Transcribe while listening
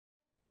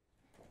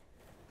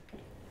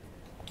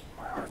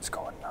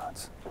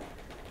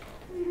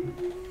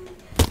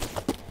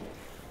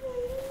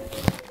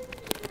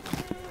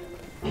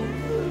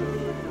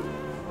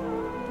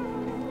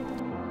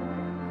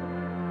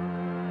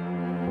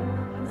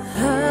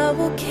I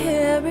will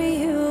carry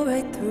you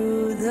right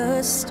through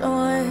the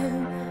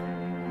storm.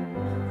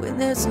 When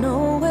there's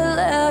nowhere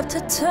left to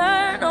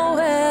turn,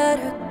 nowhere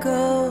to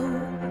go,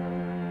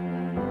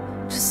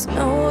 just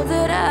know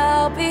that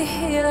I'll be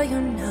here, you're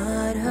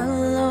not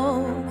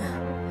alone.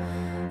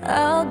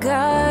 I'll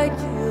guide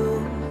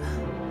you,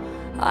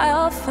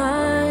 I'll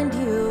find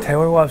you.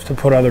 Taylor loves to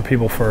put other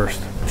people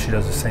first. She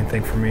does the same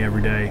thing for me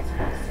every day,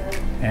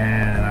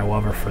 and I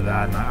love her for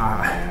that. And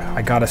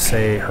I gotta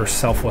say, her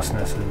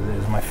selflessness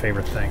is my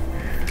favorite thing.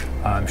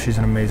 She's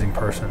an amazing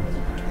person.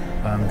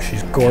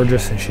 She's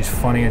gorgeous and she's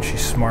funny and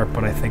she's smart,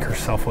 but I think her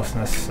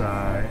selflessness,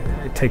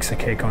 it takes the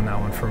cake on that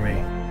one for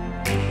me.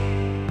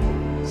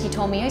 He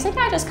told me, he's like,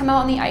 yeah, just come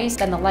out on the ice.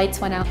 Then the lights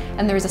went out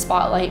and there was a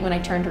spotlight. When I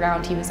turned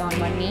around, he was on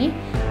one knee.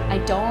 I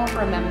don't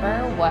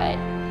remember what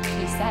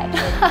he said.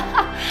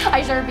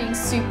 I started being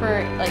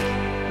super, like,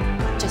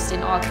 just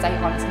in awe because I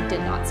honestly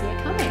did not see it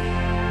coming.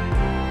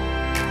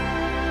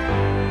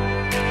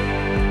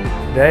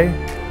 Today,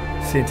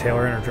 seeing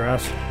Taylor in her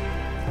dress,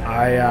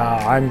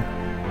 I'm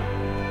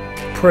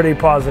pretty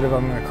positive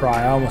I'm gonna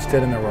cry. I almost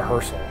did in the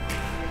rehearsal.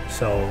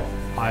 So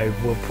I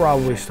will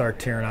probably start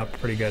tearing up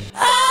pretty good.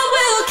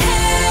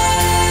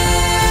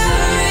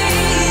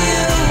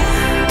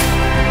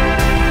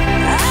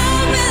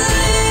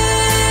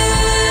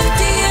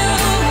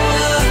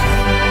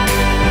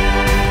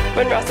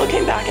 When Russell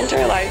came back into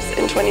our lives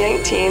in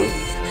 2019,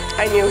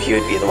 I knew he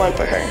would be the one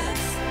for her.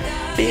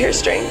 Be her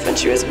strength when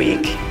she was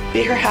weak,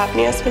 be her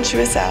happiness when she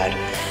was sad,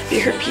 be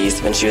her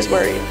peace when she was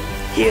worried.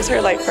 He is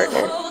her life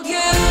partner.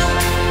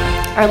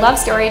 Our love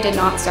story did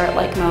not start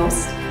like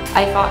most.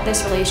 I fought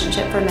this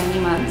relationship for many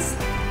months.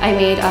 I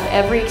made up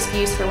every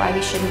excuse for why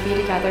we shouldn't be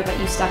together, but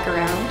you stuck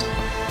around.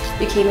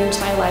 You came into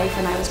my life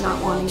and I was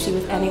not wanting to be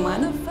with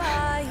anyone.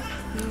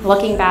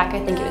 Looking back, I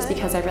think it was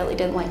because I really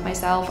didn't like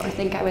myself or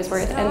think I was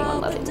worth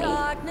anyone loving me.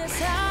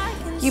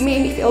 You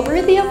made me feel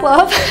worthy of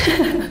love.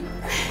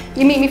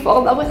 You made me fall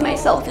in love with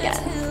myself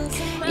again.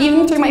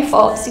 Even through my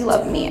faults, you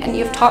loved me and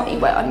you've taught me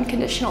what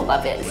unconditional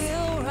love is.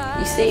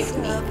 You saved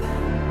me.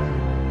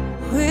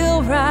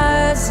 We'll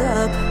rise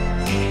up.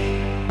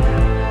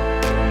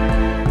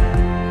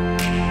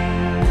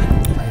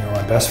 You're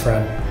my best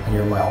friend and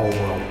you're my whole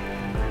world.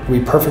 We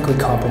perfectly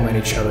complement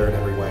each other in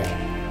every way.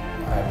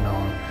 I've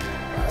known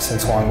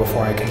since long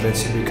before I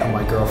convinced you to become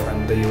my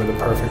girlfriend that you were the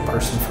perfect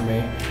person for me,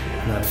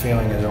 and that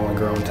feeling has only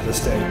grown to this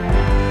day.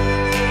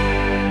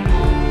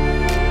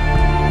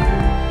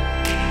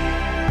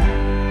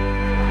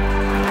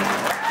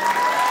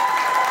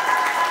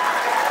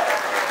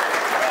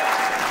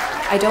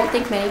 I don't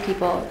think many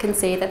people can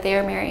say that they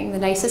are marrying the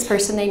nicest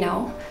person they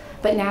know,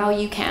 but now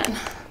you can.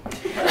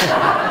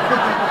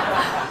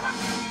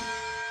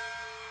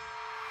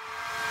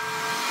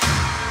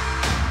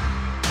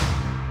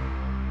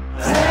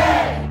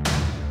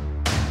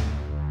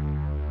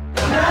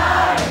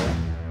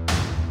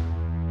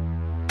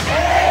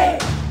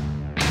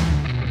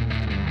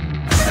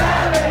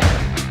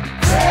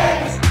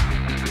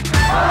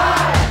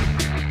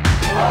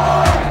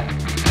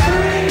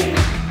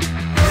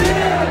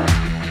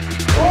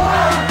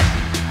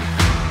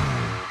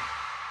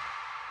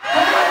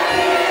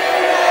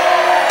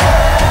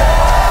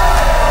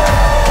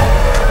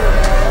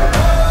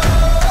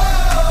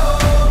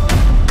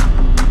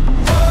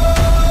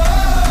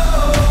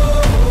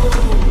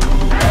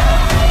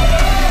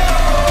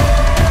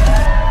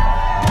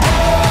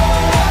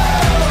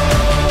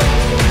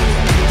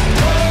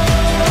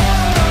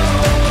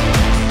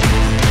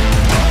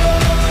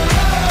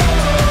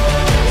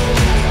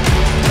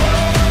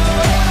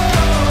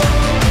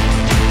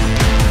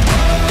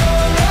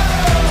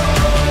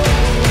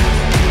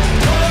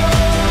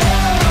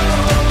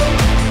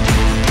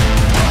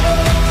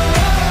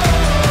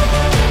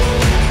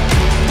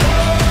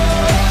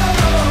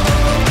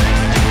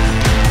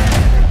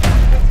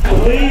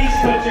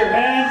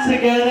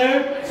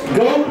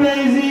 Go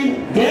crazy,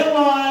 get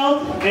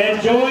wild,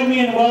 and join me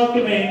in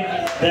welcoming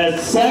the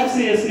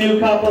sexiest new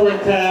couple in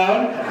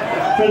town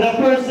for the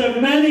first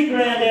of many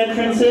grand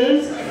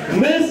entrances,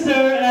 Mr.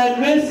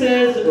 and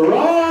Mrs.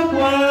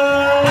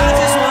 Rockwell. I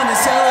just want to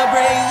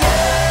celebrate you.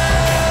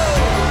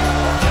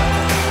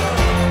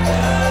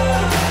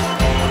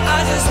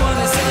 I just want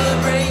to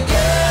celebrate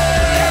you.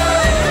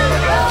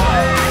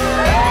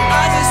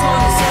 I just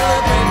want to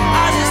celebrate.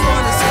 I just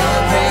want to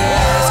celebrate.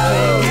 Ask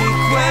me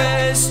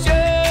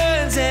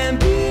questions and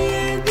be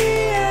the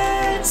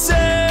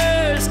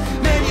answers.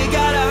 Man, you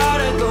got a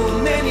heart of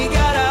gold. Man, you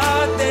got a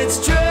heart that's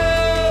true.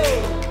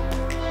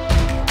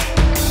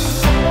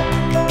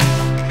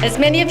 As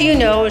many of you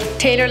know,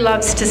 Taylor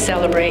loves to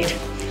celebrate.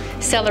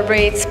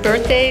 Celebrates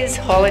birthdays,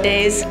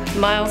 holidays,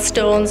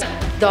 milestones,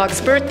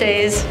 dogs'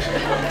 birthdays,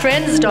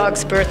 friends'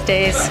 dogs'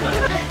 birthdays.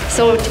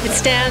 So it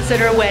stands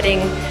that our wedding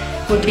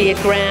would be a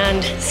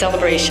grand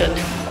celebration.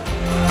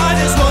 I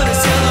just want to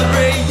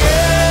celebrate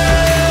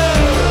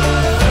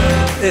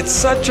you. It's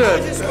such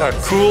a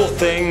cool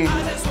thing,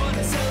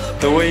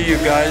 the way you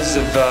guys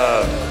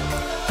have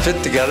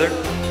fit together.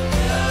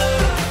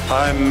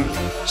 I'm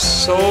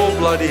so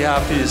bloody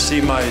happy to see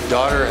my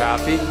daughter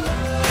happy.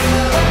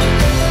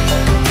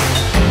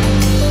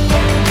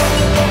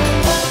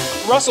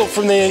 Russell,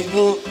 from the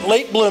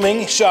late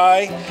blooming,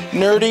 shy,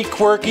 nerdy,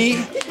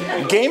 quirky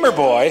gamer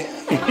boy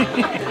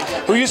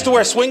who used to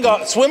wear swim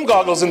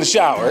goggles in the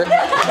shower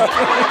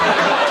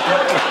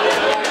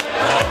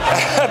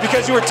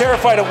because you were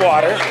terrified of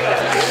water.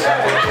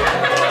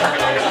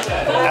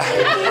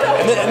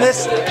 And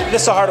this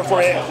is a harder for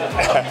me.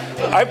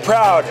 I'm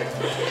proud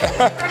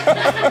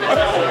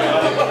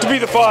to be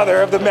the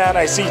father of the man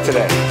I see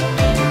today.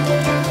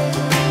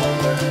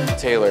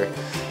 Taylor.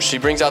 She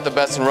brings out the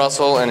best in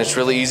Russell, and it's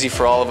really easy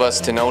for all of us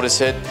to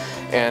notice it.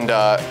 And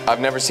I've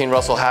never seen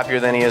Russell happier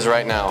than he is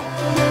right now.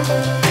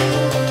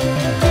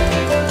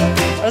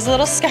 I was a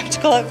little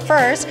skeptical at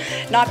first,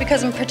 not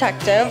because I'm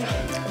protective,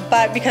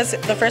 but because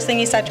the first thing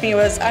he said to me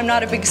was, "I'm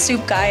not a big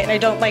soup guy and I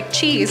don't like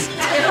cheese."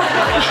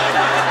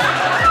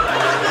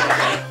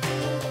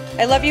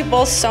 I love you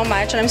both so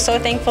much, and I'm so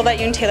thankful that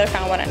you and Taylor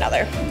found one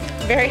another.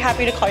 Very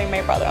happy to call you my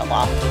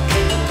brother-in-law.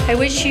 I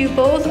wish you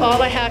both all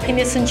the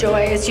happiness and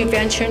joy as you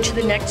venture into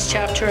the next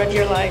chapter of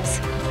your lives.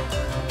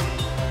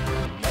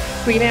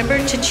 Remember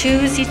to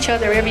choose each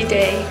other every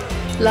day.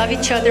 Love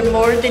each other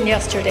more than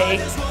yesterday.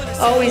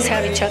 Always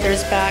have each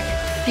other's back.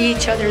 Be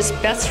each other's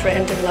best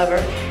friend and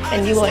lover,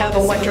 and you will have a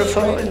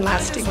wonderful and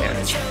lasting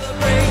marriage.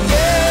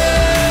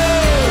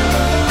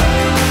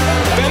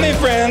 Family and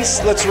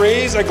friends, let's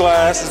raise a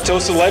glass and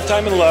toast a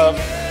lifetime in love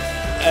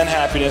and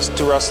happiness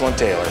to Russell and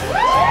Taylor.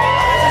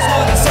 I just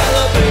wanna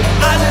celebrate.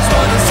 I just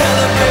wanna